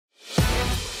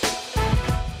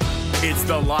It's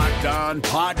the Locked On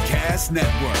Podcast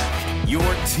Network, your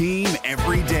team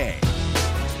every day.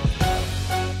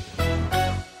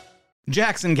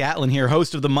 Jackson Gatlin here,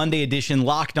 host of the Monday edition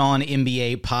Locked On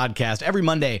NBA podcast. Every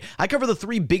Monday, I cover the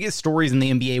three biggest stories in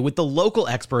the NBA with the local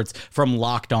experts from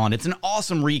Locked On. It's an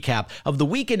awesome recap of the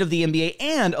weekend of the NBA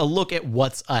and a look at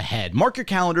what's ahead. Mark your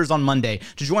calendars on Monday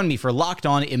to join me for Locked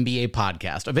On NBA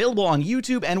podcast, available on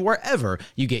YouTube and wherever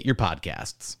you get your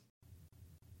podcasts.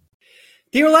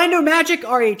 The Orlando Magic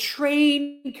are a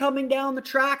train coming down the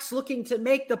tracks looking to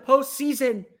make the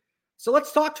postseason. So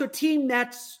let's talk to a team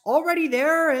that's already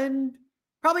there and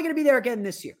probably going to be there again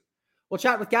this year. We'll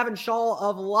chat with Gavin Schall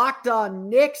of Locked On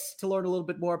Knicks to learn a little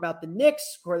bit more about the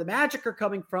Knicks, where the Magic are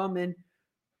coming from, and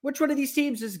which one of these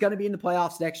teams is going to be in the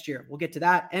playoffs next year. We'll get to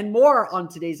that and more on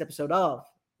today's episode of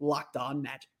Locked On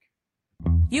Magic.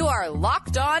 You are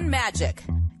Locked On Magic,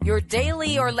 your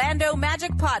daily Orlando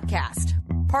Magic podcast,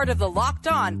 part of the Locked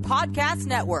On Podcast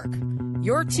Network,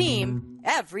 your team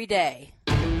every day.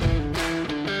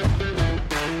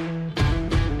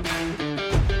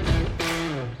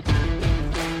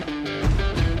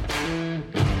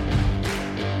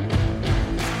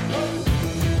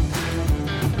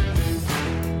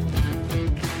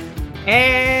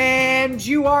 And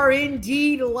you are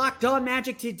indeed Locked On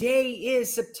Magic. Today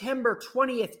is September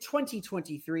 20th,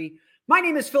 2023. My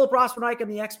name is Philip Rossman-Ike. I'm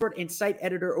the expert and site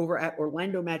editor over at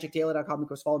OrlandoMagicDaily.com. Of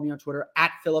course, follow me on Twitter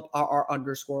at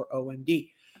PhilipRR_OMD.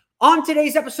 On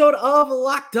today's episode of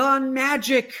Locked On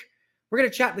Magic, we're going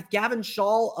to chat with Gavin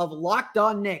Schall of Locked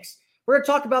On Knicks. We're going to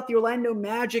talk about the Orlando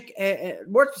Magic,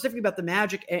 more specifically about the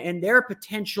Magic and their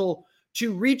potential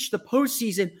to reach the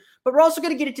postseason. But we're also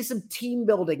going to get into some team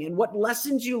building and what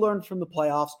lessons you learned from the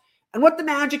playoffs and what the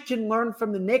Magic can learn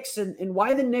from the Knicks and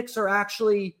why the Knicks are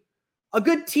actually a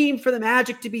good team for the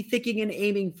Magic to be thinking and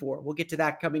aiming for. We'll get to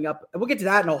that coming up. And we'll get to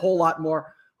that and a whole lot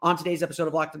more on today's episode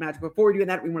of Locked On Magic. Before we do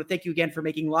that, we want to thank you again for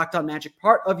making Locked On Magic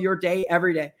part of your day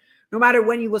every day. No matter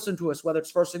when you listen to us, whether it's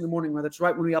first thing in the morning, whether it's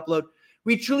right when we upload,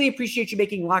 we truly appreciate you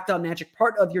making Locked On Magic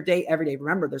part of your day every day.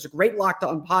 Remember, there's a great Locked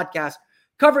On podcast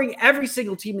covering every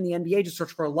single team in the NBA. Just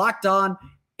search for Locked On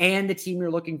and the team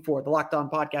you're looking for. The Locked On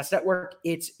Podcast Network.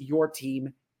 It's your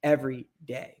team every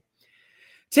day.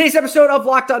 Today's episode of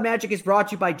Locked On Magic is brought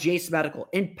to you by Jace Medical.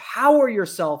 Empower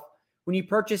yourself when you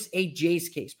purchase a Jace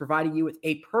case, providing you with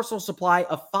a personal supply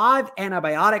of 5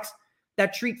 antibiotics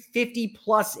that treat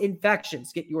 50-plus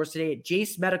infections. Get yours today at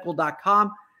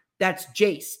jacemedical.com. That's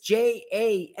Jace,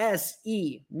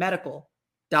 Jase,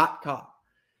 medical.com.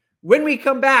 When we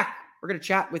come back, we're going to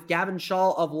chat with Gavin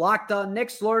Schall of Locked On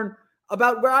Knicks, learn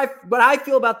about what I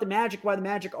feel about the Magic, why the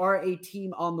Magic are a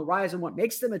team on the rise and what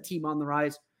makes them a team on the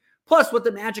rise, plus what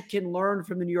the Magic can learn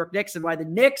from the New York Knicks and why the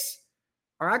Knicks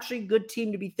are actually a good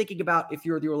team to be thinking about if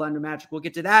you're the Orlando Magic. We'll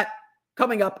get to that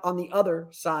coming up on the other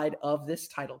side of this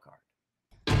title card.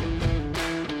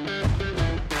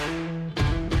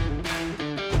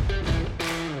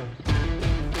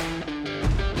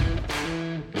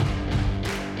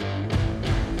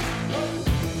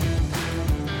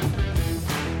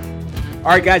 All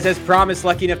right, guys, as promised,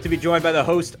 lucky enough to be joined by the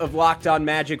host of Locked On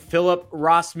Magic, Philip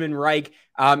Rossman-Reich,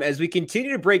 as we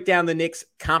continue to break down the Knicks'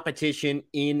 competition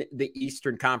in the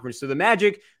Eastern Conference. So the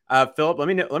Magic, Philip, let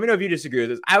me know if you disagree with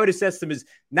this. I would assess them as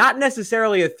not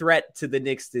necessarily a threat to the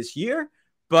Knicks this year,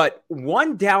 but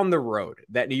one down the road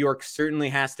that New York certainly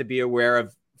has to be aware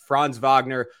of. Franz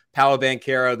Wagner, Paolo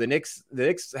Banchero, the Knicks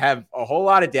have a whole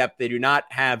lot of depth. They do not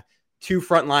have two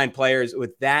frontline players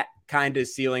with that kind of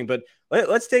ceiling, but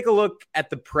let's take a look at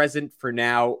the present for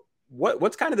now.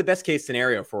 What's kind of the best case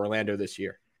scenario for Orlando this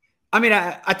year? I mean,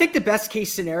 I think the best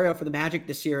case scenario for the Magic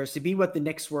this year is to be what the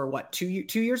Knicks were, 3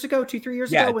 years ago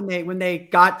when they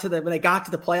got to the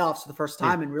playoffs for the first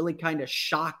time and really kind of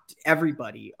shocked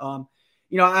everybody.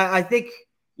 I think,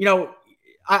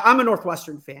 I'm a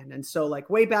Northwestern fan. And so like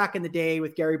way back in the day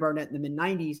with Gary Barnett in the mid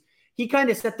 90s, he kind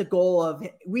of set the goal of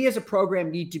we as a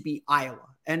program need to be Iowa.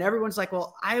 And everyone's like,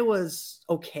 well, Iowa's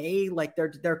okay. Like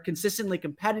they're consistently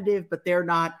competitive, but they're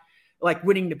not like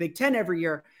winning the Big Ten every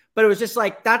year. But it was just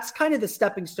like, that's kind of the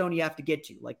stepping stone you have to get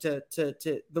to, like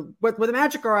where the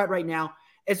Magic are at right now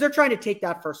is they're trying to take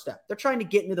that first step. They're trying to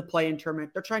get into the play-in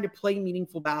tournament. They're trying to play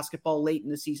meaningful basketball late in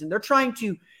the season. They're trying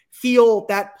to feel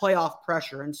that playoff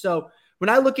pressure. And so when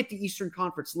I look at the Eastern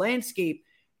Conference landscape,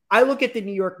 I look at the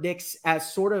New York Knicks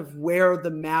as sort of where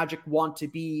the Magic want to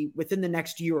be within the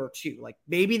next year or two. Like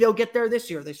maybe they'll get there this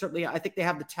year. I think they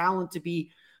have the talent to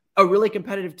be a really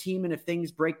competitive team. And if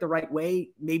things break the right way,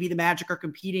 maybe the Magic are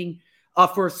competing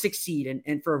for a 6th seed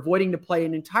and for avoiding the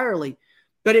play-in entirely.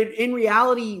 But in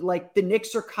reality, like the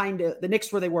Knicks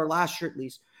where they were last year at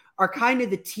least, are kind of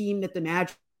the team that the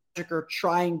Magic are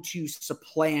trying to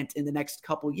supplant in the next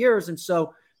couple years. And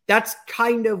so that's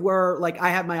kind of where like I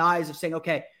have my eyes of saying,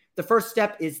 okay, the first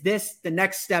step is this, the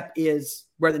next step is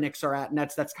where the Knicks are at. And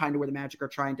that's kind of where the Magic are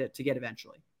trying to get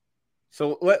eventually.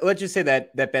 So let's just say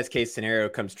that best case scenario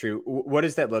comes true. What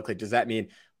does that look like? Does that mean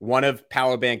one of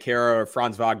Paolo Banchero or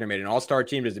Franz Wagner made an all-star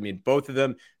team? Does it mean both of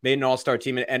them made an all-star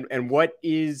team? And what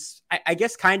is, I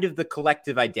guess, kind of the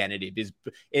collective identity? Because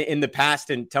in the past,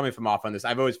 and tell me if I'm off on this,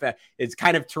 I've always found it's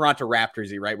kind of Toronto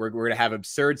Raptors-y, right? We're going to have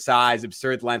absurd size,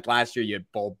 absurd length. Last year, you had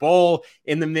Bol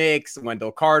in the mix,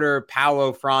 Wendell Carter,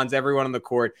 Paolo, Franz, everyone on the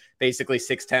court, basically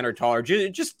 6'10" or taller.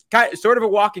 Just kind of, sort of a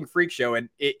walking freak show. And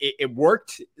it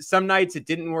worked some nights. It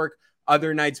didn't work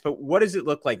other nights, but what does it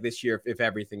look like this year if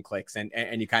everything clicks and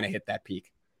you kind of hit that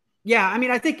peak? Yeah, I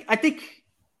mean, I think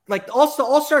like also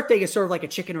all-star thing is sort of like a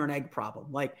chicken or an egg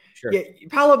problem. Like, sure. Yeah,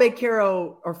 Paolo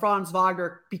Banchero or Franz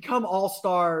Wagner become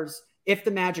all-stars if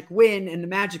the Magic win, and the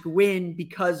Magic win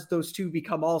because those two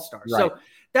become all-stars. Right. So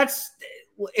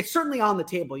it's certainly on the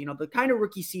table. You know, the kind of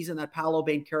rookie season that Paolo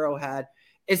Banchero had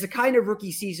is the kind of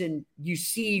rookie season you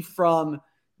see from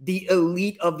the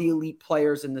elite of the elite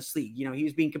players in this league. You know, he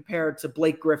was being compared to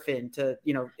Blake Griffin, to,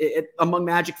 you know, among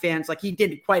Magic fans, like he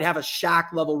didn't quite have a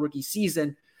Shaq level rookie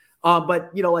season. But,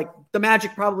 you know, like the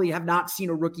Magic probably have not seen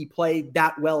a rookie play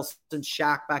that well since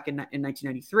Shaq back in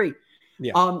 1993.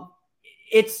 Yeah.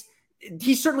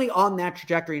 He's certainly on that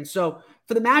trajectory. And so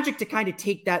for the Magic to kind of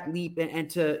take that leap and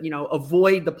to, you know,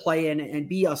 avoid the play-in and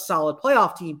be a solid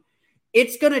playoff team,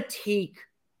 it's going to take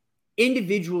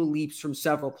individual leaps from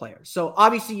several players. So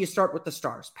obviously you start with the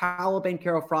stars, Paolo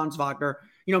Banchero, Franz Wagner.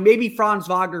 You know, maybe Franz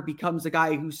Wagner becomes the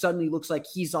guy who suddenly looks like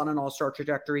he's on an all-star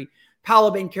trajectory.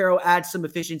 Paolo Banchero adds some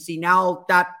efficiency. Now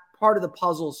that part of the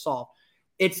puzzle is solved.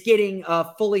 It's getting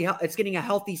a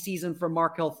healthy season from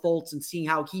Markelle Fultz and seeing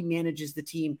how he manages the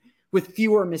team with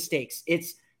fewer mistakes.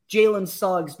 It's Jalen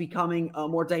Suggs becoming a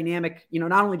more dynamic, you know,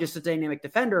 not only just a dynamic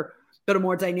defender, but a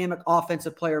more dynamic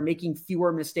offensive player, making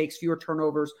fewer mistakes, fewer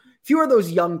turnovers, fewer of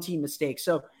those young team mistakes.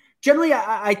 So generally,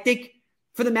 I think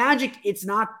for the Magic, it's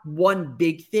not one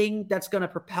big thing that's going to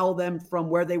propel them from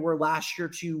where they were last year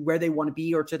to where they want to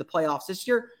be or to the playoffs this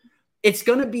year. It's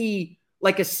going to be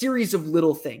like a series of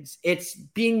little things. It's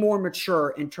being more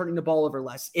mature and turning the ball over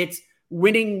less. It's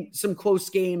winning some close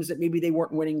games that maybe they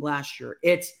weren't winning last year.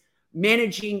 It's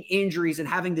managing injuries and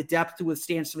having the depth to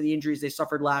withstand some of the injuries they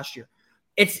suffered last year.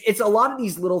 It's a lot of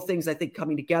these little things, I think,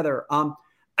 coming together.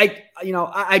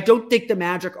 I don't think the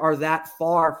Magic are that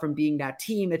far from being that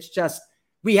team. It's just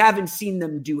we haven't seen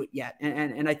them do it yet,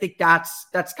 and I think that's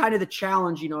kind of the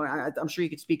challenge. You know, I'm sure you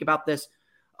could speak about this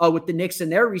with the Knicks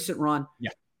and their recent run.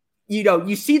 Yeah, you know,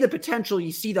 you see the potential,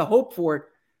 you see the hope for it,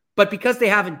 but because they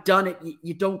haven't done it,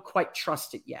 you don't quite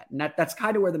trust it yet, and that's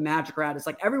kind of where the Magic are at. It's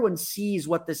like everyone sees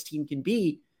what this team can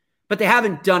be, but they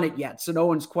haven't done it yet. So no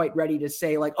one's quite ready to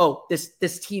say like, oh,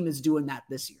 this team is doing that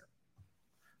this year.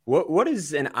 What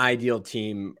does an ideal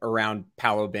team around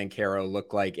Paolo Banchero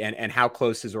look like? And how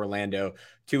close is Orlando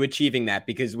to achieving that?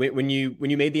 Because when you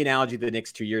made the analogy of the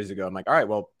Knicks 2 years ago, I'm like, all right,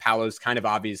 well, Paolo's kind of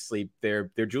obviously they're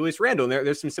Julius Randle. And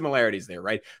there's some similarities there,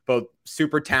 right? Both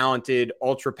super talented,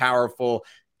 ultra powerful,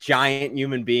 giant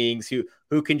human beings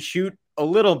who can shoot a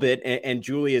little bit. And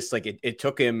Julius, like it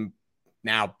took him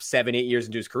now 7-8 years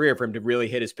into his career for him to really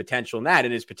hit his potential in that.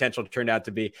 And his potential turned out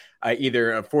to be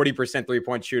either a 40%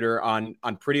 3-point shooter on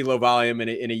pretty low volume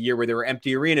in a year where there were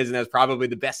empty arenas. And that's probably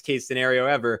the best case scenario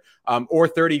ever. Or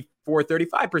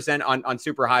 35% on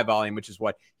super high volume, which is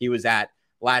what he was at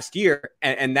last year.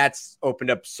 And that's opened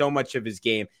up so much of his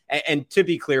game. And to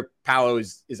be clear, Paolo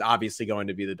is obviously going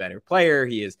to be the better player.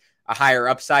 He is a higher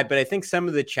upside, but I think some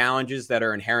of the challenges that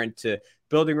are inherent to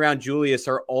building around Julius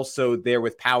are also there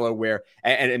with Paolo, where,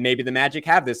 and maybe the Magic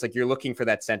have this, like you're looking for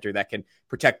that center that can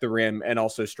protect the rim and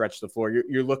also stretch the floor.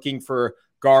 You're looking for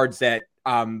guards that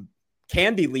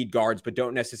can be lead guards, but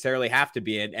don't necessarily have to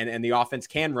be. And the offense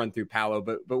can run through Paolo.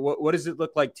 But what does it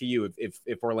look like to you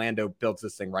if Orlando builds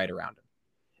this thing right around him?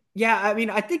 Yeah, I mean,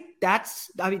 I think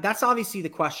that's obviously the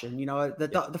question. You know,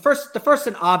 the first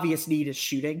and obvious need is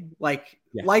shooting. Like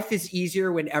life is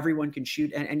easier when everyone can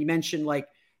shoot. And you mentioned like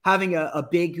having a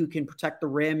big who can protect the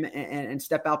rim and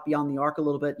step out beyond the arc a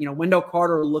little bit. You know, Wendell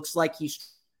Carter looks like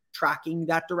he's tracking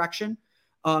that direction.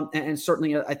 And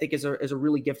certainly I think is a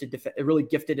really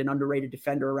gifted and underrated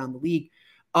defender around the league.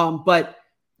 But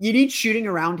you need shooting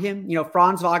around him. You know,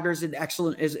 Franz Wagner is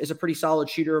is a pretty solid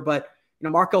shooter, but you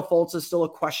know, Markelle Fultz is still a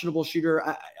questionable shooter.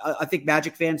 I think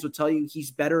Magic fans would tell you he's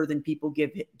better than people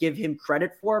give him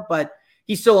credit for, but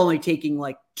he's still only taking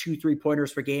like 2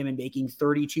 3-pointers per game and making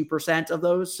 32% of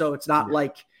those. So it's not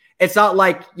like,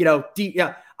 you know,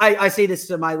 I say this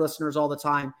to my listeners all the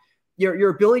time. your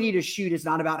ability to shoot is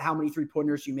not about how many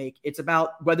 3-pointers you make. It's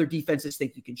about whether defenses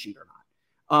think you can shoot or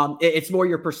not. It's more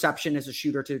your perception as a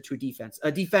shooter to a defense.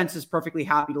 A defense is perfectly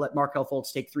happy to let Markelle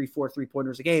Fultz take 3-4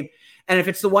 3-pointers a game. And if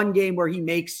it's the one game where he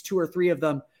makes 2 or 3 of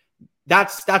them,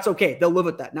 that's okay. They'll live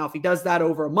with that. Now, if he does that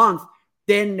over a month,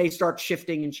 then they start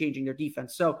shifting and changing their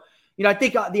defense. So, I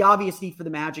think the obvious need for the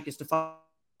Magic is to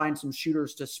find some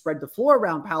shooters to spread the floor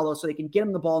around Paolo so they can get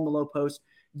him the ball in the low post,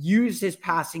 use his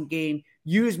passing game,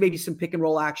 use maybe some pick and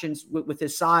roll actions with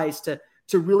his size to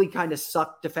really kind of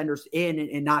suck defenders in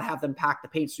and not have them pack the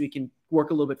paint so he can work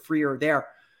a little bit freer there.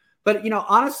 But,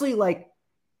 honestly,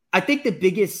 I think the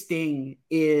biggest thing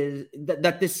is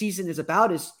that this season is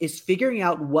about is figuring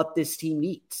out what this team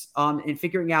needs and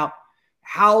figuring out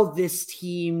how this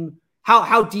team,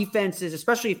 how defenses,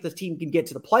 especially if the team can get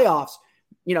to the playoffs,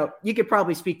 you could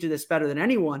probably speak to this better than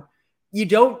anyone. You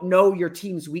don't know your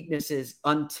team's weaknesses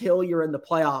until you're in the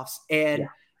playoffs, and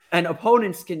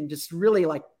opponents can just really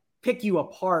pick you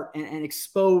apart and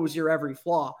expose your every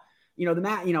flaw.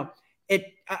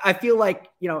 I feel like,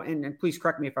 and please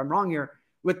correct me if I'm wrong here,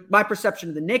 with my perception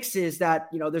of the Knicks is that,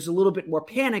 there's a little bit more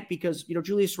panic because,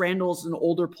 Julius Randle's an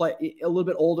older play, a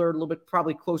little bit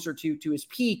probably closer to his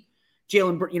peak.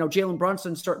 Jalen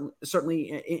Brunson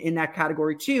certainly in that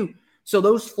category too. So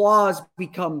those flaws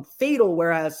become fatal.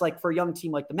 Whereas for a young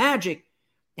team like the Magic,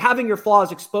 having your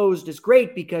flaws exposed is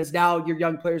great because now your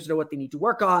young players know what they need to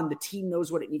work on. The team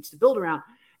knows what it needs to build around.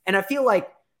 And I feel like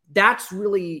that's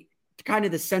really kind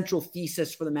of the central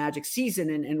thesis for the Magic season.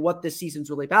 And what this season's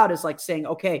really about is saying,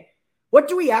 okay, what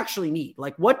do we actually need?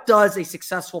 What does a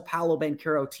successful Paolo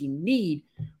Banchero team need?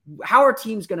 How are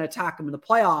teams going to attack them in the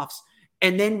playoffs?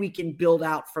 And then we can build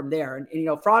out from there.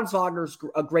 And Franz Wagner's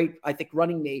a great, I think,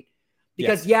 running mate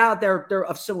because they're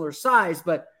of similar size,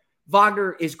 but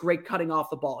Wagner is great cutting off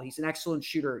the ball. He's an excellent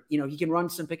shooter. He can run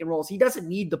some pick and rolls. He doesn't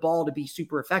need the ball to be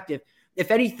super effective.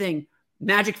 If anything,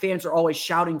 Magic fans are always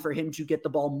shouting for him to get the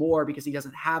ball more because he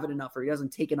doesn't have it enough or he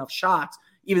doesn't take enough shots,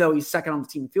 even though he's second on the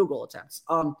team in field goal attempts.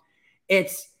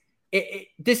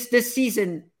 This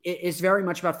season is very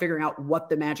much about figuring out what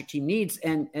the Magic team needs,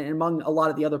 and among a lot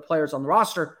of the other players on the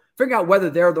roster, figuring out whether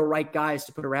they're the right guys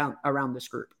to put around this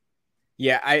group.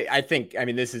 Yeah, I think,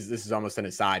 this is almost an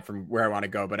aside from where I want to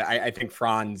go, but I think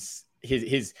Franz,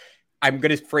 his I'm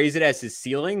going to phrase it as his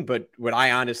ceiling, but what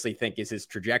I honestly think is his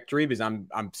trajectory, because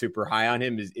I'm super high on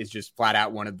him, is just flat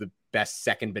out one of the best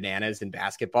second bananas in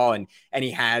basketball. And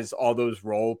he has all those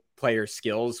role player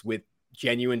skills with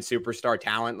genuine superstar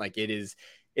talent.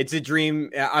 It's a dream.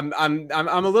 I'm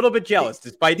a little bit jealous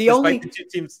despite the two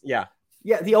teams. Yeah.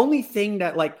 Yeah. The only thing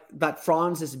that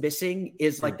Franz is missing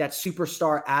is that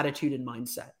superstar attitude and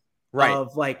mindset. Right.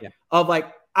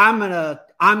 I'm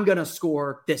gonna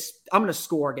score this. I'm gonna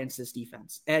score against this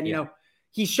defense. And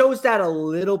he shows that a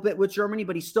little bit with Germany,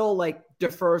 but he still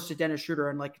defers to Dennis Schroeder.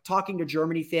 And talking to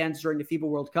Germany fans during the FIBA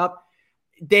World Cup,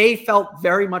 they felt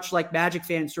very much like Magic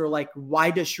fans who are why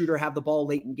does Schroeder have the ball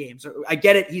late in games? I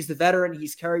get it. He's the veteran.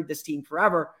 He's carried this team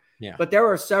forever. Yeah. But there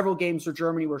were several games for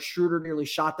Germany where Schroeder nearly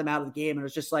shot them out of the game. And it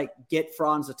was just get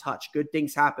Franz a touch. Good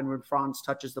things happen when Franz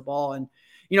touches the ball. And,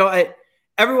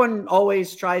 everyone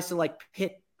always tries to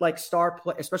pit star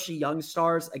play, especially young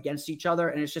stars, against each other.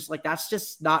 And it's just that's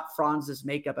just not Franz's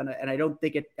makeup. And I don't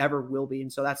think it ever will be.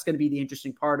 And so that's going to be the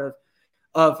interesting part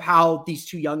of how these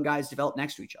two young guys develop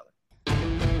next to each other.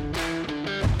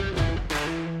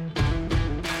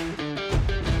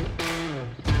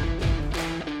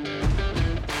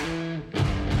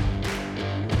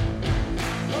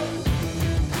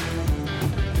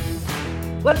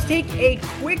 Let's take a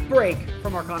quick break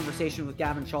from our conversation with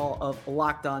Gavin Schall of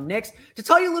Locked On Knicks to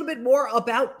tell you a little bit more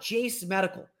about Jase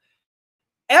Medical.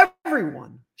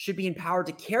 Everyone should be empowered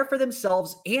to care for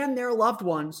themselves and their loved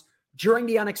ones during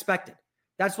the unexpected.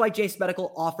 That's why Jase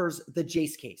Medical offers the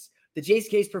Jase Case. The Jase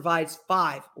Case provides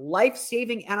 5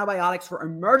 life-saving antibiotics for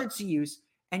emergency use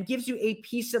and gives you a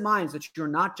peace of mind that you're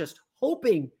not just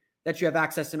hoping that you have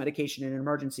access to medication in an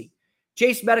emergency.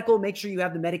 Jase Medical makes sure you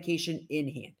have the medication in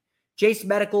hand. Jase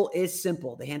Medical is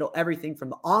simple. They handle everything from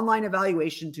the online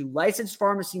evaluation to licensed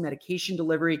pharmacy medication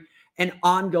delivery and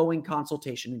ongoing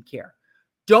consultation and care.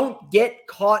 Don't get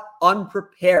caught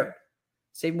unprepared.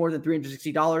 Save more than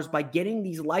 $360 by getting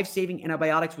these life-saving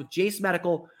antibiotics with Jase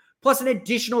Medical, plus an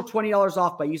additional $20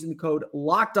 off by using the code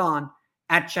LOCKEDON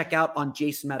at checkout on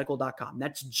jasemedical.com.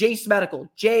 That's Jase Medical,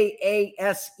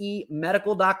 JASE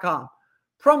medical.com.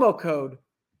 Promo code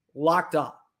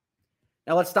LOCKEDON.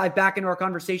 Now let's dive back into our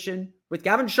conversation with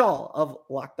Gavin Schall of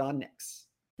Locked On Knicks.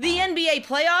 The NBA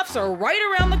playoffs are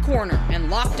right around the corner,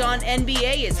 and Locked On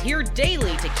NBA is here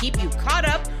daily to keep you caught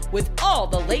up with all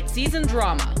the late season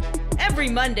drama. Every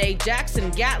Monday, Jackson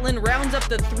Gatlin rounds up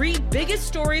the 3 biggest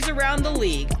stories around the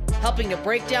league, helping to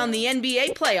break down the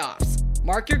NBA playoffs.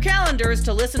 Mark your calendars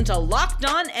to listen to Locked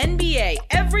On NBA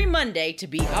every Monday to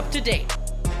be up to date.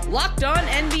 Locked On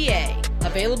NBA,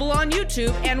 available on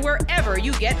YouTube and wherever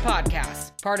you get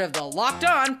podcasts. Part of the Locked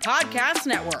On Podcast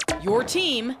Network, your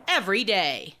team every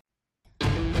day.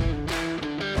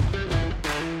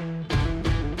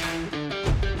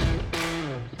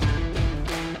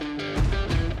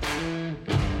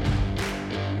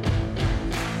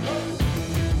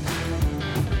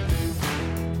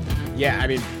 Yeah, I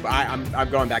mean, I'm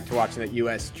going back to watching that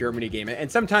U.S.-Germany game.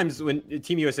 And sometimes when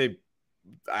Team USA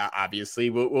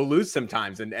obviously will lose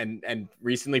sometimes and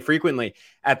recently frequently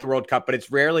at the World Cup, but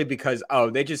it's rarely because,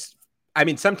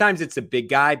 sometimes it's a big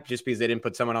guy just because they didn't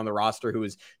put someone on the roster who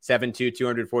was 7'2",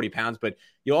 240 pounds, but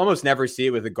you'll almost never see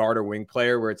it with a guard or wing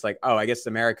player where it's like, oh, I guess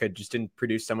America just didn't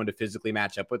produce someone to physically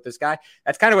match up with this guy.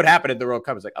 That's kind of what happened at the World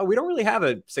Cup. It's like, oh, we don't really have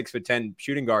a 6'10"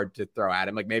 shooting guard to throw at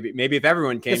him. Like maybe if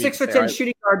everyone came, the 6'10"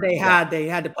 shooting guard they had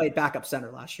to play backup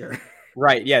center last year.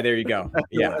 Right. Yeah. There you go.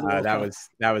 Yeah. That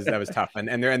was tough.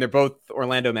 And they're both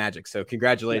Orlando Magic. So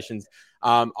congratulations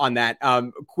on that.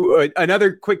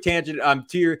 Another quick tangent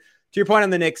to your point on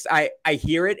the Knicks. I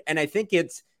hear it. And I think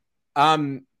it's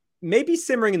maybe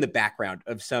simmering in the background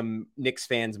of some Knicks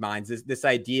fans' minds, this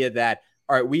idea that,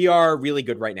 all right, we are really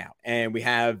good right now. And we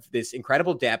have this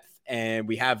incredible depth and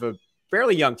we have a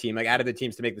fairly young team, like out of the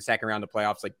teams to make the second round of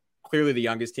playoffs, like clearly the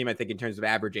youngest team, I think, in terms of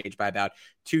average age by about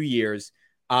 2 years.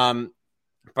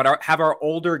 But have our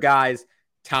older guys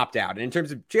topped out. And in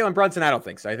terms of Jalen Brunson, I don't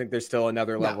think so. I think there's still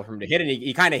another level for him to hit. And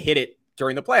he kind of hit it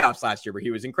during the playoffs last year where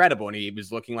he was incredible. And he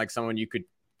was looking like someone you could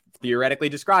theoretically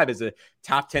describe as a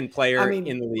top 10 player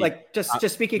in the league. Like just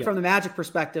speaking from the Magic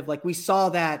perspective, like we saw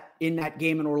that in that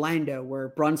game in Orlando where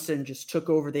Brunson just took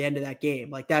over the end of that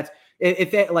game. Like that's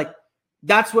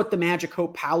what the Magic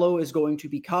hope Paolo is going to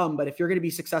become. But if you're going to be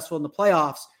successful in the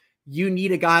playoffs, you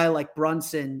need a guy like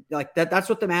Brunson, like that. That's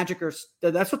what the Magic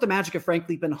have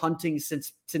frankly been hunting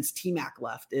since T-Mac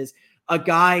left, is a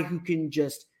guy who can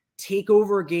just take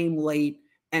over a game late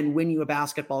and win you a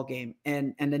basketball game.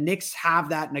 And the Knicks have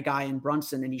that in a guy in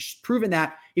Brunson. And he's proven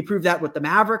that. He proved that with the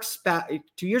Mavericks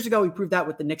 2 years ago. He proved that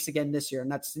with the Knicks again this year.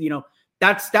 And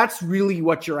that's really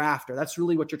what you're after. That's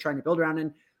really what you're trying to build around.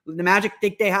 And the Magic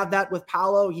think they have that with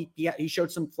Paolo. He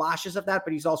showed some flashes of that,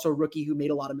 but he's also a rookie who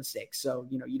made a lot of mistakes. So,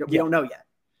 we don't know yet.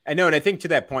 I know. And I think to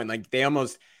that point, like they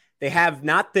have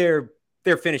not their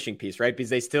finishing piece, right? Because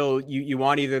they still, you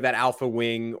want either that alpha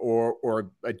wing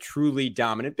or a truly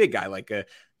dominant big guy like a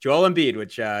Joel Embiid,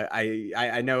 which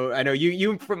I know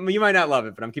you might not love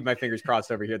it, but I'm keeping my fingers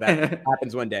crossed over here that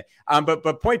happens one day.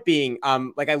 But point being,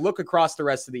 like I look across the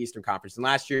rest of the Eastern Conference, and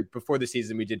last year before the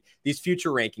season we did these future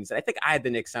rankings, and I think I had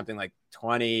the Knicks something like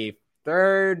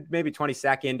 23rd, maybe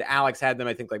 22nd. Alex had them,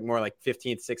 I think, like more like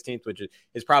 15th, 16th, which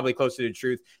is probably closer to the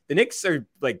truth. The Knicks are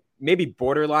like maybe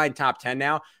borderline top 10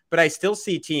 now, but I still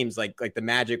see teams like the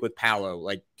Magic with Paolo,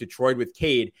 like Detroit with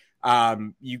Cade. I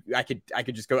could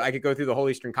go through the whole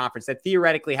Eastern Conference that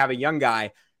theoretically have a young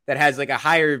guy that has like a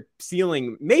higher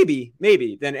ceiling, maybe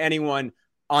than anyone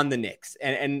on the Knicks.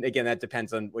 And again, that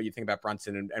depends on what you think about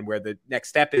Brunson and where the next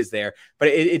step is there. But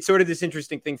it's sort of this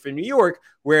interesting thing for New York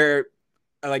where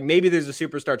like maybe there's a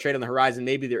superstar trade on the horizon,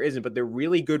 maybe there isn't, but they're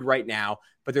really good right now,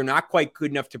 but they're not quite good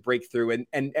enough to break through.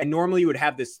 And normally you would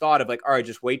have this thought of like, all right,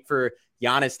 just wait for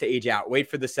Giannis to age out,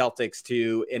 wait for the Celtics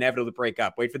to inevitably break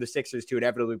up, wait for the Sixers to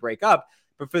inevitably break up.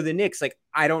 But for the Knicks, like,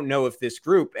 I don't know if this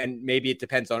group, and maybe it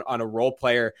depends on a role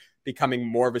player becoming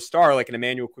more of a star, like an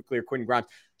Emmanuel Quickley or Quentin Grimes.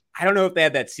 I don't know if they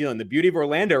have that ceiling. The beauty of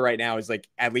Orlando right now is like,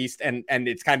 at least, and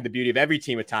it's kind of the beauty of every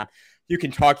team with time, you can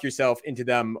talk yourself into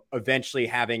them eventually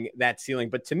having that ceiling.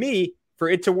 But to me, for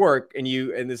it to work, and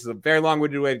this is a very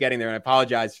long-winded way of getting there, and I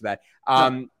apologize for that.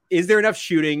 Is there enough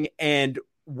shooting, and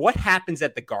what happens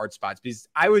at the guard spots? Because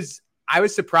I was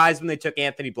surprised when they took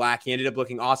Anthony Black. He ended up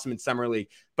looking awesome in Summer League.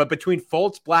 But between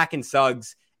Fultz, Black, and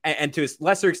Suggs, and to a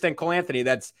lesser extent Cole Anthony,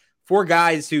 that's 4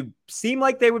 guys who seem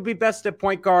like they would be best at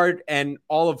point guard, and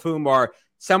all of whom are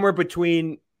somewhere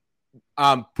between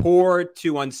poor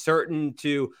to uncertain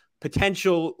to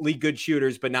potentially good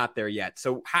shooters, but not there yet.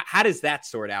 So how does that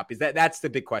sort out? Because that's the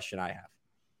big question I have.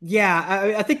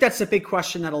 Yeah, I think that's a big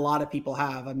question that a lot of people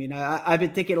have. I mean, I've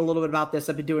been thinking a little bit about this.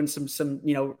 I've been doing some,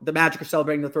 the Magic are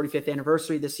celebrating the 35th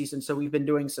anniversary this season. So we've been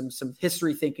doing some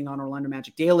history thinking on Orlando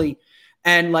Magic Daily.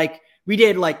 And like, we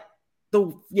did like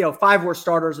the, 5 worst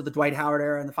starters of the Dwight Howard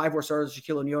era and the 5 worst starters of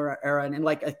Shaquille O'Neal era. And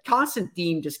like a constant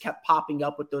theme just kept popping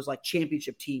up with those like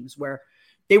championship teams where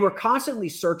they were constantly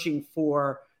searching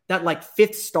for that like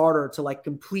 5th starter to like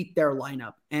complete their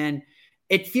lineup. And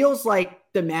it feels like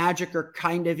the Magic are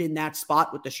kind of in that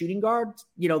spot with the shooting guards.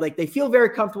 Like they feel very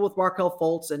comfortable with Markelle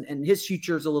Fultz, and his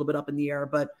future is a little bit up in the air,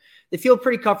 but they feel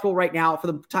pretty comfortable right now for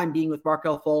the time being with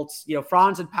Markelle Fultz.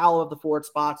 Franz and Powell have the forward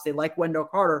spots. They like Wendell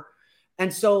Carter.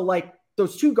 And so like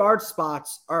those two guard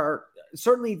spots are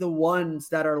certainly the ones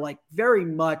that are like very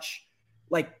much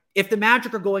like if the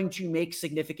Magic are going to make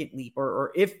significant leap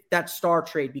or if that star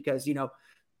trade, because,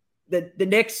 the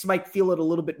Knicks might feel it a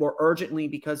little bit more urgently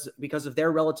because of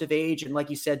their relative age. And like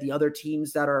you said, the other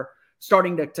teams that are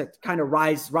starting to kind of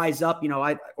rise up,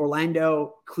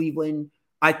 Orlando, Cleveland,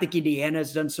 I think Indiana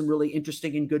has done some really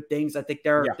interesting and good things. I think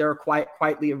they're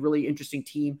quietly a really interesting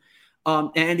team.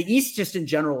 And the East just in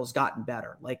general has gotten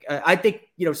better. Like I think,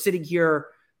 sitting here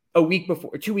 2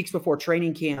 weeks before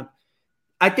training camp,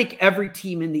 I think every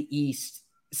team in the East,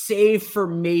 save for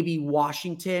maybe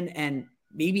Washington and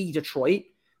maybe Detroit,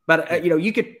 but I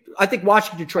think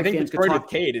Washington, Detroit fans Detroit could talk.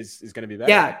 With Cade is going to be better.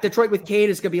 Yeah, Detroit with Cade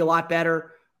is going to be a lot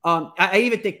better. I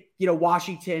even think,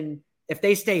 Washington, if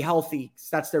they stay healthy,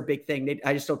 that's their big thing.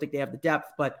 I just don't think they have the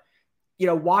depth, but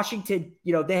Washington,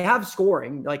 they have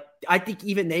scoring. Like, I think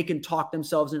even they can talk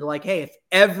themselves into like, hey, if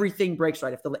everything breaks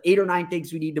right, if the 8 or 9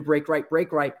 things we need to break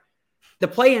right, the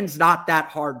play-in's not that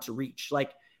hard to reach.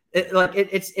 Like,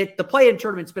 the play-in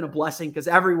tournament's been a blessing because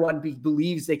everyone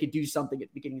believes they could do something at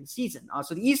the beginning of the season.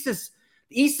 So the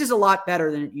East is a lot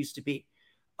better than it used to be.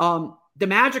 The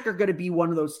Magic are going to be one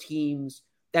of those teams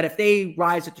that if they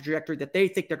rise at the trajectory that they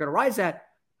think they're going to rise at,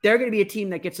 they're going to be a team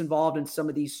that gets involved in some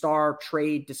of these star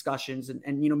trade discussions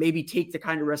and maybe take the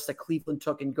kind of risks that Cleveland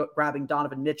took in grabbing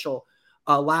Donovan Mitchell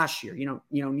last year.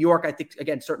 New York, I think,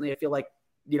 again, certainly I feel like,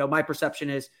 my perception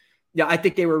is, I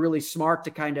think they were really smart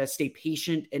to kind of stay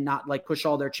patient and not like push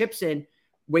all their chips in,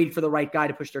 wait for the right guy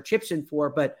to push their chips in for.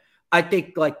 But I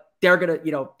think like they're going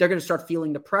to start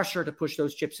feeling the pressure to push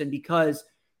those chips in because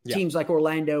teams like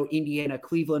Orlando, Indiana,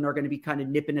 Cleveland are going to be kind of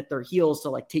nipping at their heels to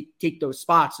like take those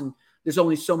spots. And there's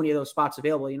only so many of those spots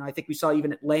available. I think we saw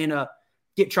even Atlanta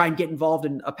try and get involved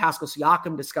in a Pascal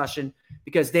Siakam discussion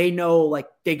because they know like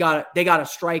they got to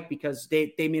strike because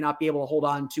they may not be able to hold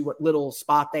on to what little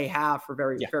spot they have for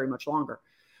very much longer.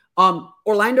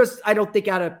 Orlando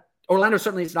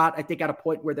certainly is not, I think, at a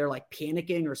point where they're like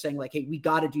panicking or saying like, hey, we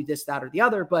got to do this, that, or the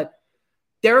other, but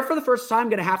they're for the first time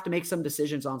going to have to make some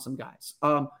decisions on some guys.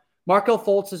 Markelle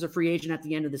Fultz is a free agent at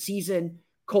the end of the season.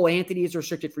 Cole Anthony is a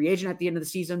restricted free agent at the end of the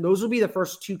season. Those will be the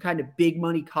first two kind of big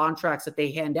money contracts that they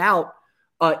hand out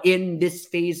in this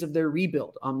phase of their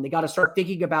rebuild. They got to start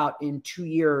thinking about in 2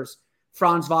 years,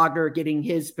 Franz Wagner getting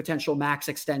his potential max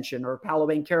extension or Paolo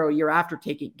Banchero a year after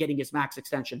getting his max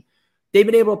extension. They've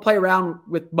been able to play around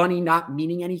with money not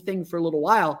meaning anything for a little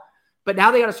while, but now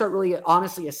they got to start really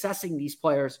honestly assessing these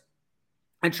players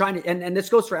and trying to, and this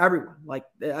goes for everyone. Like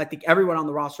I think everyone on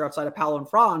the roster outside of Paolo and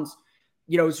Franz,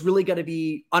 is really going to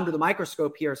be under the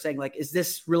microscope here saying like, is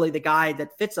this really the guy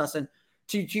that fits us? And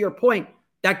to your point,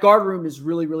 that guard room is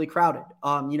really, really crowded.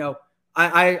 I've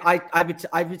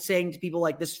been saying to people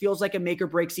like this feels like a make or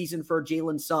break season for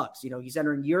Jalen Suggs. He's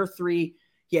entering year 3.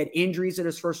 He had injuries in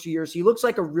his first 2 years. He looks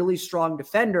like a really strong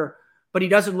defender, but he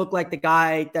doesn't look like the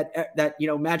guy that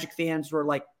Magic fans were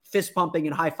like fist pumping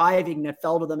and high fiving that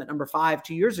fell to them at number 5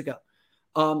 2 years ago.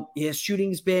 His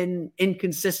shooting's been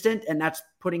inconsistent, and that's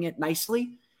putting it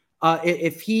nicely.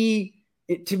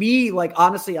 To me, like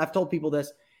honestly, I've told people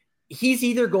this. He's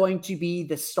either going to be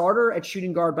the starter at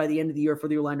shooting guard by the end of the year for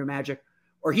the Orlando Magic,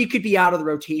 or he could be out of the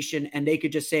rotation and they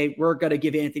could just say, we're going to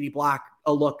give Anthony Black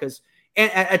a look. Because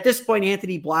at this point,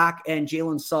 Anthony Black and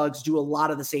Jalen Suggs do a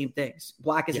lot of the same things.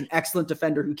 Black is an excellent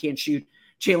defender who can't shoot.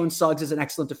 Jalen Suggs is an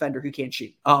excellent defender who can't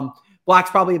shoot.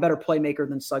 Black's probably a better playmaker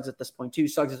than Suggs at this point too.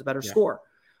 Suggs is a better scorer.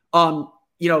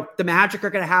 The Magic are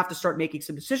going to have to start making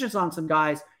some decisions on some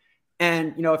guys.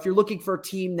 And, if you're looking for a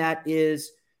team that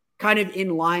is kind of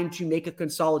in line to make a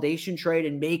consolidation trade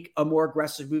and make a more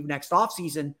aggressive move next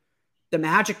offseason, the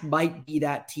Magic might be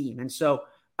that team. And so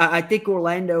I think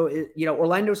Orlando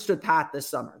stood pat this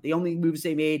summer. The only moves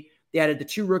they made, they added the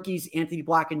 2 rookies, Anthony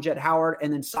Black and Jet Howard,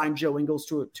 and then signed Joe Ingles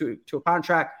to a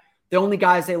contract. The only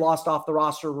guys they lost off the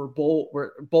roster were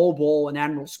Bol and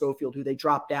Admiral Schofield, who they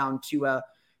dropped down to a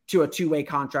 2-way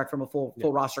contract from a full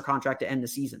roster contract to end the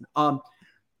season.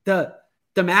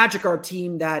 The Magic are a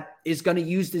team that is going to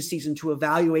use this season to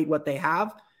evaluate what they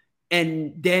have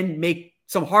and then make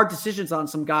some hard decisions on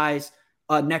some guys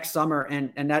next summer.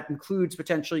 And that includes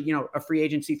potentially, a free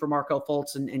agency for Markelle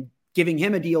Fultz and giving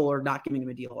him a deal or not giving him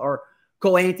a deal, or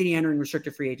Cole Anthony entering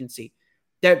restricted free agency.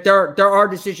 There are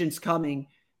decisions coming,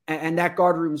 and that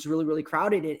guard room is really, really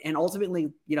crowded. And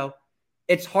ultimately,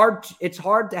 it's hard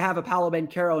to have a Paolo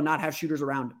Banchero and not have shooters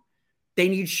around him. they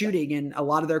need shooting, and a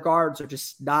lot of their guards are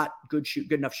just not good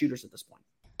enough shooters at this point.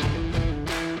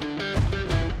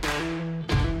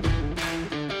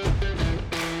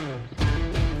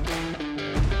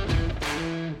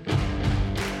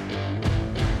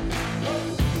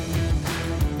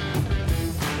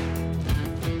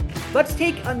 Let's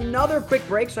take another quick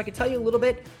break so I can tell you a little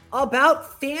bit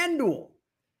about FanDuel.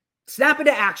 Snap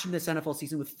into action this NFL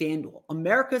season with FanDuel,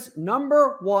 America's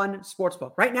 #1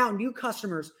 sportsbook. Right now, new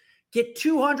customers get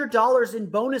 $200 in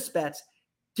bonus bets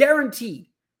guaranteed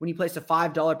when you place a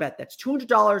 $5 bet. That's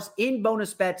 $200 in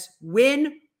bonus bets,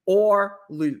 win or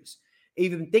lose.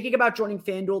 If you've been thinking about joining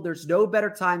FanDuel, there's no better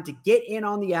time to get in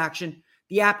on the action.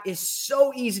 The app is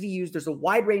so easy to use. There's a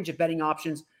wide range of betting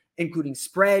options, including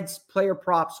spreads, player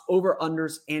props,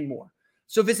 over-unders, and more.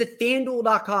 So visit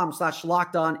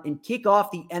FanDuel.com/lockedon and kick off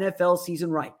the NFL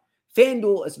season right.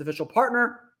 FanDuel is an official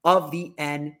partner of the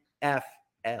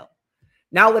NFL.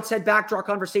 Now let's head back to our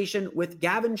conversation with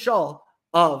Gavin Schall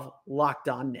of Locked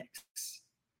On Knicks.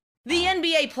 The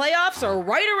NBA playoffs are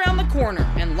right around the corner,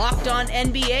 and Locked On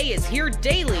NBA is here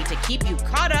daily to keep you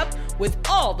caught up with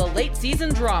all the late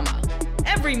season drama.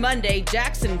 Every Monday,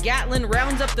 Jackson Gatlin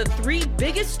rounds up the 3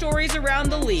 biggest stories around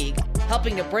the league,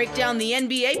 helping to break down the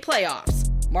NBA playoffs.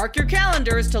 Mark your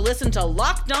calendars to listen to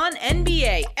Locked On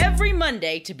NBA every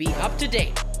Monday to be up to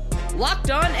date.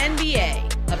 Locked On NBA,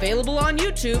 available on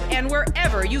YouTube and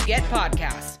wherever you get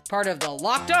podcasts. Part of the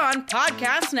Locked On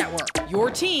Podcast Network, your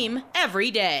team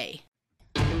every day.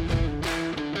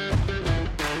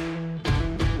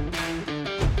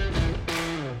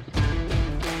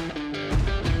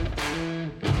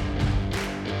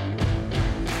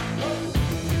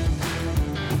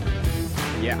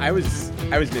 Yeah, I was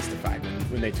mystified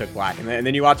when they took Black, and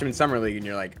then you watch him in summer league, and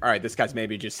you're like, all right, this guy's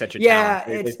maybe just such a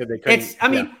talent.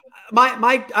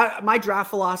 My draft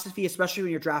philosophy, especially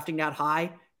when you're drafting that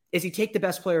high, is you take the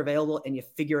best player available and you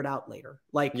figure it out later.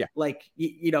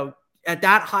 At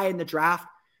that high in the draft,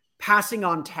 passing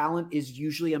on talent is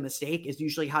usually a mistake. Is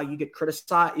usually how you get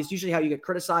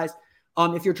criticized.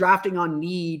 If you're drafting on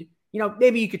need,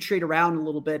 maybe you could trade around a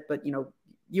little bit, but you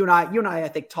and I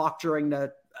think talked during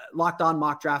the Locked On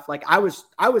mock draft. Like I was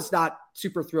not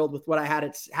super thrilled with what I had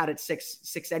at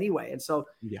six anyway. And so,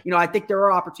 I think there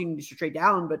are opportunities to trade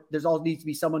down, but there's also needs to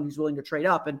be someone who's willing to trade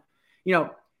up. And,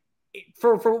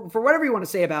 for whatever you want to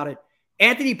say about it,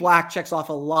 Anthony Black checks off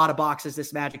a lot of boxes.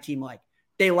 This Magic team,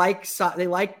 they like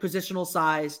positional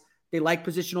size. They like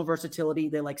positional versatility.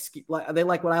 They like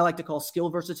what I like to call skill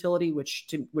versatility,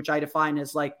 which I define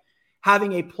as like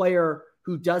having a player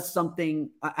who does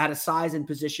something at a size and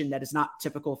position that is not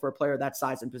typical for a player that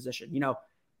size and position.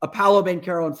 Paolo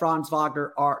Banchero and Franz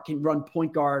Wagner can run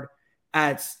point guard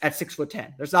at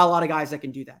 6'10". There's not a lot of guys that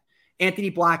can do that. Anthony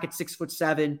Black at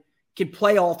 6'7" can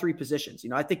play all 3 positions.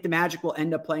 I think the Magic will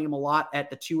end up playing him a lot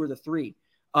at the 2 or the 3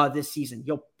 this season.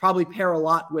 You'll probably pair a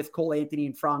lot with Cole Anthony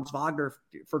and Franz Wagner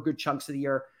for good chunks of the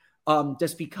year,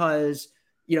 just because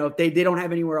they don't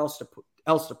have anywhere else to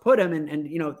put him, and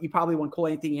you probably want Cole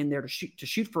Anthony in there to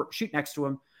shoot next to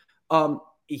him.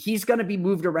 He's going to be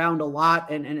moved around a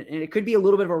lot, and it could be a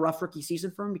little bit of a rough rookie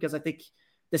season for him because I think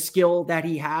the skill that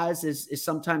he has is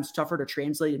sometimes tougher to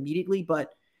translate immediately.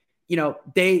 But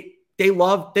they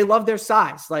love their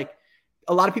size. Like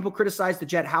a lot of people criticize the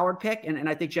Jett Howard pick, and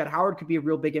I think Jett Howard could be a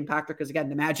real big impactor because again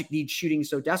the Magic needs shooting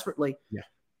so desperately. Yeah.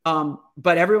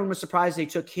 But everyone was surprised they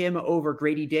took him over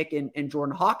Grady Dick and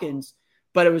Jordan Hawkins.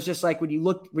 But it was just like when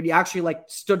you actually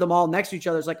stood them all next to each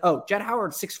other, it's like, oh, Jett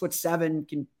Howard 6'7"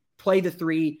 can play the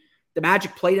 3. The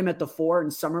Magic played him at the 4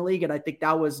 in summer league, and I think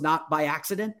that was not by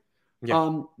accident.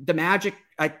 Yeah. The Magic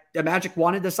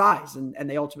wanted the size, and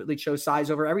they ultimately chose size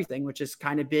over everything, which has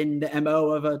kind of been the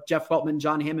MO of a Jeff Weltman,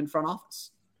 John Hammond front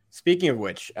office. Speaking of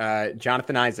which,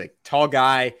 Jonathan Isaac, tall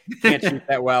guy, can't shoot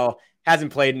that well,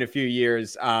 hasn't played in a few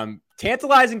years.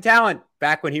 Tantalizing talent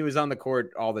back when he was on the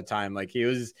court all the time. Like he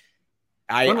was.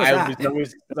 If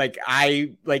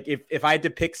I had to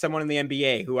pick someone in the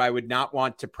NBA who I would not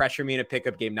want to pressure me in a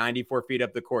pickup game 94 feet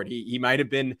up the court, he might have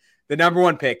been the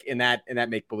 #1 pick in that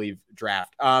make-believe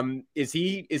draft. Is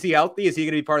he healthy? Is he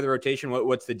going to be part of the rotation?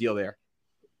 What's the deal there?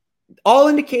 All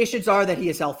indications are that he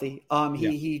is healthy.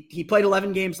 He played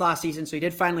 11 games last season, so he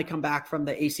did finally come back from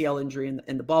the ACL injury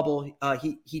in the bubble.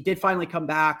 He did finally come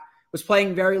back. Was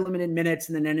playing very limited minutes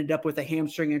and then ended up with a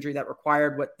hamstring injury that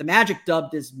required what the Magic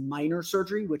dubbed as minor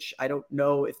surgery, which I don't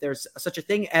know if there's such a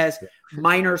thing as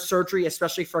minor surgery,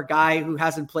 especially for a guy who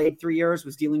hasn't played 3 years,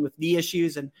 was dealing with knee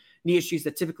issues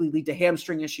that typically lead to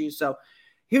hamstring issues. So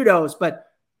who knows? But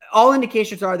all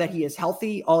indications are that he is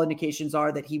healthy. All indications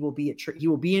are that he will be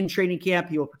in training camp.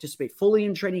 He will participate fully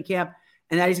in training camp,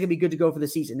 and that he's going to be good to go for the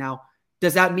season. Now,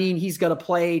 Does that mean he's going to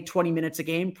play 20 minutes a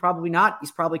game? Probably not.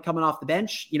 He's probably coming off the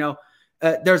bench.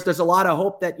 There's a lot of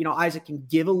hope that, Isaac can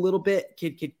give a little bit.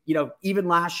 Even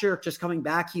last year, just coming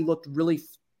back, he looked really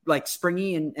like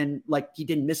springy and like he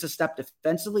didn't miss a step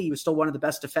defensively. He was still one of the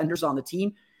best defenders on the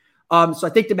team. So I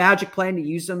think the Magic plan to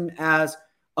use him as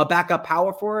a backup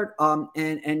power forward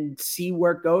and see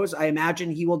where it goes. I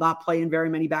imagine he will not play in very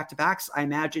many back-to-backs. I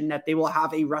imagine that they will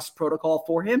have a rest protocol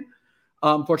for him.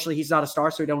 Fortunately, he's not a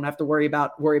star, so we don't have to worry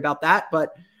about that.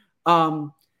 But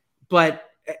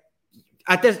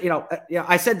at this,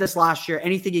 I said this last year,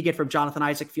 anything you get from Jonathan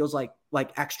Isaac feels like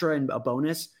extra and a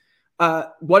bonus.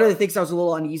 One of the things I was a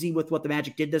little uneasy with what the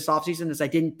Magic did this offseason is I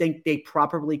didn't think they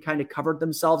properly kind of covered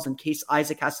themselves in case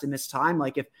Isaac has to miss time.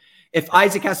 Like if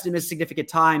Isaac has to miss significant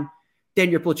time, then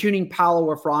you're platooning Paolo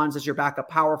or Franz as your backup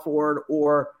power forward,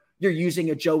 or you're using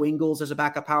a Joe Ingles as a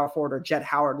backup power forward, or Jet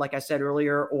Howard, like I said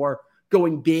earlier, or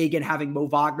going big and having Mo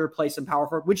Wagner play some power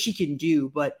forward, which he can do,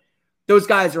 but those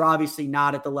guys are obviously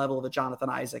not at the level of a Jonathan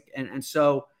Isaac. And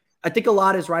so I think a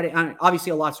lot is riding on,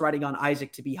 obviously a lot's riding on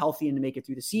Isaac to be healthy and to make it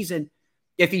through the season.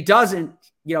 If he doesn't,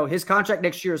 his contract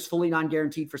next year is fully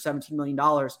non-guaranteed for $17 million.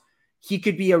 He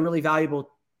could be a really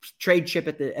valuable trade chip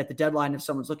at the deadline if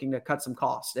someone's looking to cut some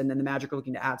costs, and then the Magic are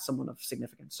looking to add someone of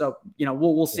significance. So,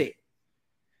 we'll see.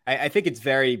 I think it's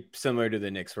very similar to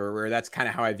the Knicks where that's kind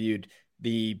of how I viewed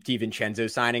the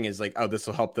DiVincenzo signing is like, oh, this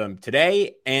will help them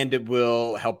today, and it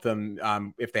will help them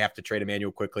if they have to trade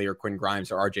Emmanuel quickly or Quinn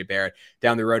Grimes or RJ Barrett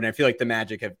down the road. And I feel like the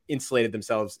Magic have insulated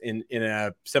themselves in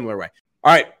a similar way.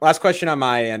 All right, last question on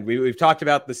my end. We've talked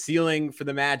about the ceiling for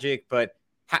the Magic, but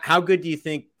how good do you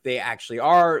think they actually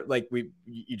are? Like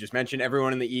you just mentioned,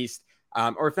 everyone in the East,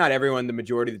 or if not everyone, the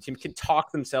majority of the team can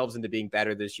talk themselves into being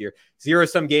better this year.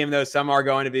 Zero-sum game, though. Some are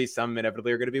going to be, some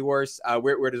inevitably are going to be worse.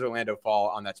 Where does Orlando fall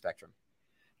on that spectrum?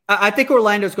 I think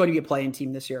Orlando's going to be a play-in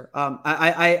team this year.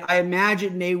 I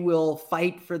imagine they will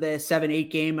fight for the 7-8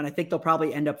 game, and I think they'll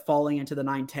probably end up falling into the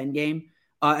 9-10 game.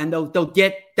 And they'll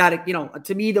get that,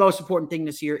 to me, the most important thing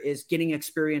this year is getting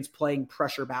experience playing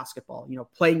pressure basketball,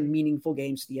 playing meaningful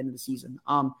games to the end of the season.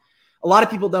 A lot of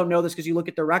people don't know this because you look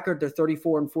at their record, they're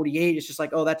 34-48. It's just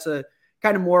like, oh, that's a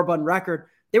kind of moribund record.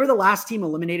 They were the last team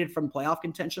eliminated from playoff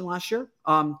contention last year.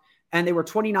 And they were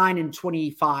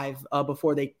 29-25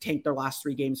 before they tanked their last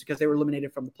 3 games because they were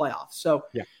eliminated from the playoffs. So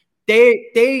yeah,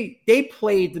 they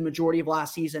played the majority of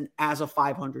last season as a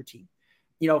 500 team.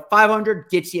 500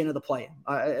 gets you into the play-in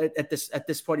at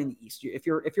this point in the East. If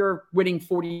you're winning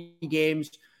 40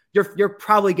 games, you're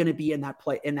probably going to be in that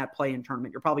play-in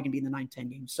tournament. You're probably going to be in the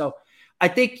 9-10 games. So I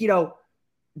think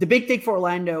the big thing for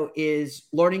Orlando is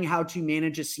learning how to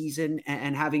manage a season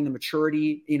and having the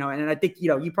maturity. And I think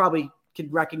you probably can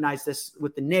recognize this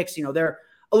with the Knicks. They're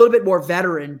a little bit more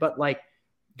veteran, but like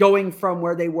going from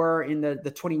where they were in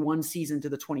the 21 season to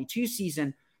the 22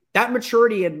 season, that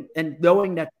maturity and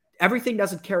knowing that everything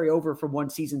doesn't carry over from one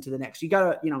season to the next. You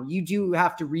gotta, you do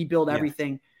have to rebuild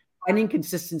everything. Finding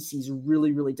consistency is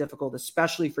really, really difficult,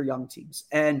 especially for young teams.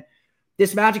 And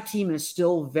this Magic team is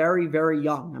still very, very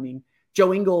young. I mean,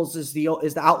 Joe Ingles is the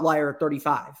outlier at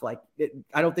 35.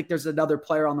 I don't think there's another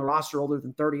player on the roster older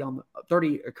than 30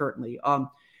 currently.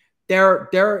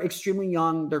 They're extremely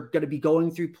young. They're going to be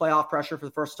going through playoff pressure for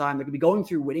the first time. They're going to be going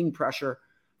through winning pressure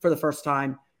for the first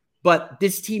time. But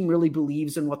this team really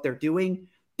believes in what they're doing.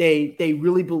 They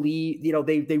really believe,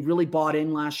 they really bought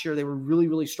in last year. They were really,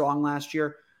 really strong last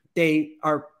year. They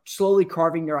are slowly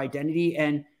carving their identity.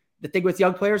 And the thing with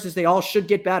young players is they all should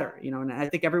get better, and I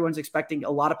think everyone's expecting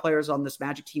a lot of players on this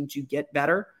Magic team to get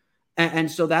better. And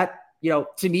so that,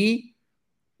 to me,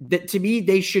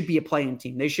 they should be a play-in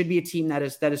team. They should be a team that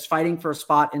is fighting for a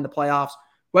spot in the playoffs.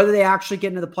 Whether they actually get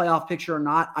into the playoff picture or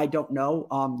not, I don't know.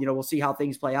 We'll see how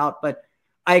things play out, but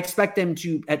I expect them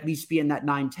to at least be in that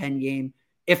 9-10 game,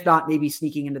 if not maybe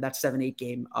sneaking into that 7-8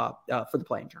 game for the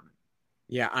play-in tournament.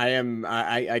 Yeah, I am.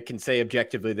 I can say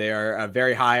objectively they are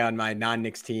very high on my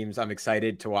non-Knicks teams. I'm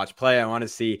excited to watch play. I want to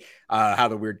see how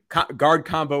the weird guard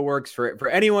combo works for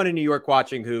anyone in New York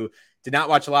watching who did not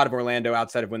watch a lot of Orlando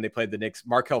outside of when they played the Knicks.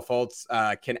 Markelle Fultz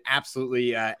can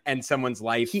absolutely end someone's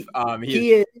life.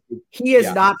 He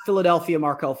is not Philadelphia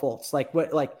Markelle Fultz.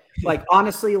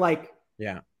 Honestly,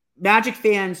 yeah. Magic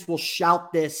fans will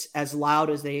shout this as loud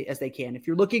as they can. If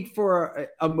you're looking for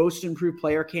a most improved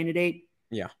player candidate,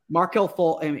 yeah, Markelle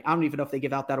Fultz. I mean, I don't even know if they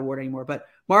give out that award anymore, but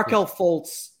Markelle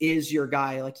Fultz is your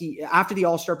guy. He after the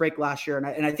All-Star break last year,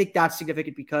 and I think that's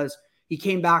significant because he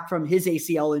came back from his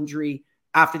ACL injury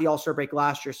after the All-Star break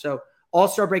last year. So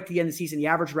All-Star break at the end of the season, he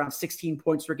averaged around 16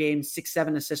 points per game,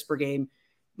 6-7 assists per game.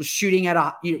 shooting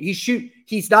at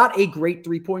he's not a great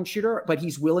 3-point shooter, but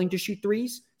he's willing to shoot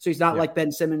threes. So he's not like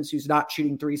Ben Simmons, who's not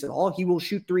shooting threes at all. He will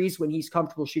shoot threes when he's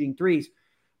comfortable shooting threes,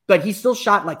 but he still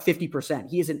shot like 50%.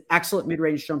 He is an excellent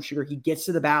mid-range jump shooter. He gets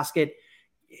to the basket.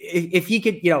 If he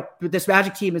could, this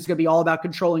Magic team is going to be all about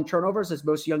controlling turnovers, as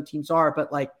most young teams are,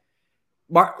 but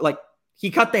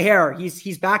he cut the hair.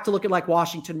 He's back to looking like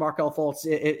Washington, Markelle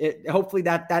Fultz. Hopefully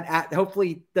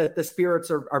hopefully the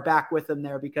spirits are back with him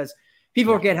there, because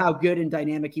people forget how good and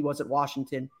dynamic he was at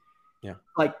Washington. Yeah.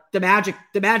 Like the Magic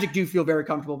do feel very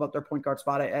comfortable about their point guard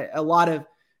spot. A lot of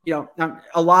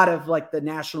like the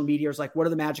national media is like, what do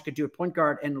the Magic could do at point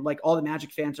guard? And like all the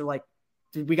Magic fans are like,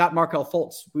 we got Markelle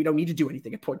Fultz. We don't need to do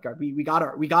anything at point guard. We got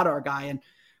our guy. And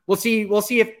we'll see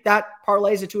if that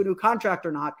parlays into a new contract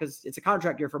or not, because it's a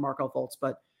contract year for Markelle Fultz.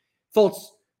 But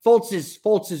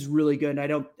Fultz is really good.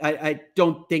 And I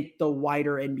don't think the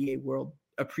wider NBA world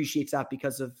appreciates that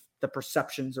because of the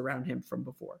perceptions around him from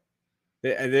before.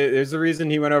 There's a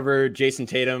reason he went over Jason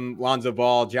Tatum, Lonzo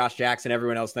Ball, Josh Jackson,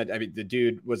 everyone else. I mean, the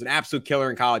dude was an absolute killer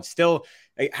in college. Still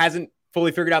hasn't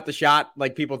fully figured out the shot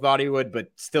like people thought he would, but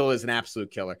still is an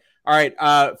absolute killer. All right,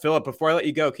 Philip, before I let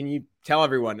you go, can you tell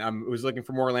everyone who's looking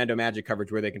for more Orlando Magic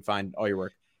coverage where they can find all your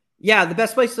work? Yeah, the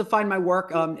best place to find my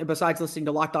work, besides listening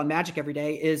to Locked On Magic every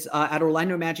day, is at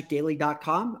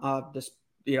OrlandoMagicDaily.com.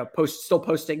 Still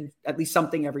posting at least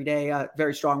something every day.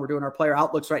 Very strong. We're doing our player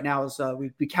outlooks right now as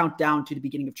we count down to the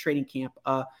beginning of training camp.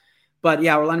 But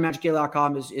yeah,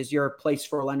 OrlandoMagicDaily.com is your place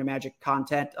for Orlando Magic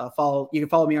content. You can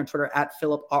follow me on Twitter at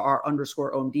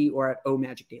PhilipRR_OMD or at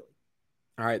OMagicDaily.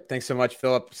 All right. Thanks so much,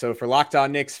 Philip. So for Locked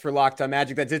On Knicks, for Locked On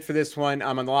Magic, that's it for this one.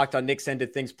 I'm on the Locked On Knicks end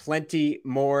of things. Plenty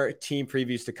more team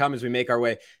previews to come as we make our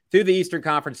way through the Eastern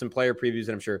Conference and player previews.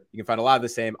 And I'm sure you can find a lot of the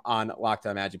same on Locked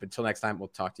On Magic. But until next time, we'll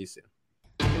talk to you soon.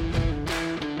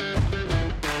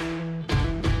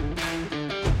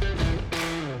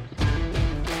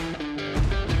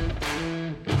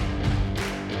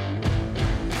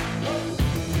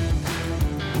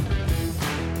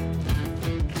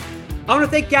 I want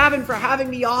to thank Gavin for having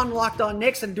me on Locked On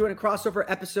Knicks and doing a crossover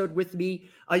episode with me.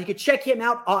 You can check him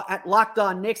out at Locked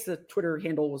On Knicks. The Twitter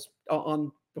handle was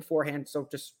on beforehand. So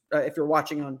just if you're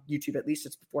watching on YouTube, at least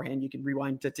it's beforehand. You can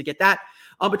rewind to get that.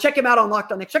 But check him out on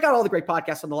Locked On Knicks. Check out all the great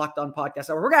podcasts on the Locked On Podcast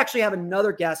Hour. We're going to actually have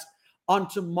another guest on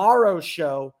tomorrow's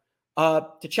show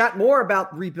to chat more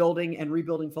about rebuilding and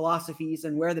rebuilding philosophies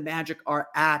and where the Magic are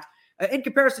at in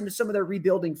comparison to some of their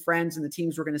rebuilding friends and the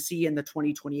teams we're going to see in the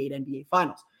 2028 NBA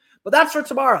Finals. But that's for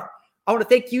tomorrow. I want to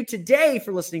thank you today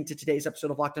for listening to today's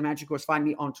episode of Locked On Magic. Of course, find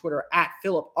me on Twitter at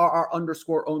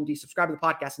PhilipRR_OMD. Subscribe to the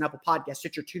podcast and Apple Podcasts,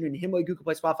 Stitcher, TuneIn, Himalaya, Google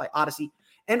Play, Spotify, Odyssey,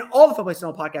 and all the Fun Place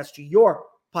Channel podcasts to your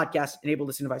podcast-enabled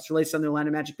listening device. For latest on the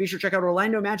Orlando Magic, be sure to check out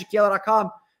OrlandoMagicDaily.com.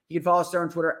 You can follow us there on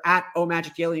Twitter at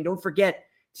OMagicDaily. And don't forget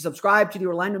to subscribe to the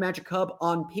Orlando Magic Hub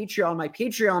on Patreon, my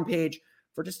Patreon page,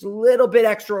 for just a little bit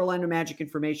extra Orlando Magic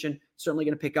information. Certainly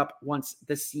going to pick up once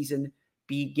the season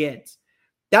begins.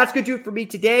 That's going to do it for me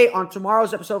today. On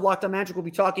tomorrow's episode of Locked On Magic, we'll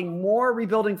be talking more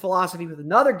rebuilding philosophy with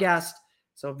another guest.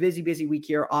 So busy week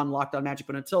here on Locked On Magic.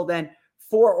 But until then,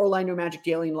 for Orlando Magic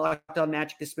Daily and Locked On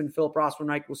Magic, this has been Philip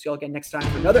Rossman-Reich. We'll see you all again next time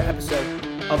for another episode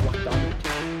of Locked On Magic.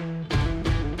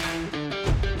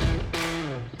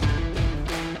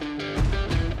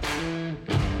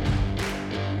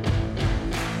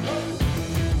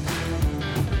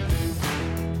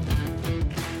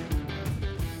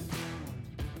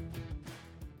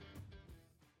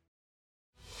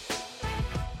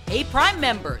 Hey, Prime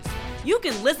members, you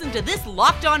can listen to this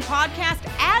Locked On podcast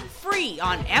ad-free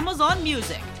on Amazon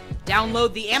Music.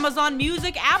 Download the Amazon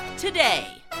Music app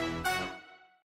today.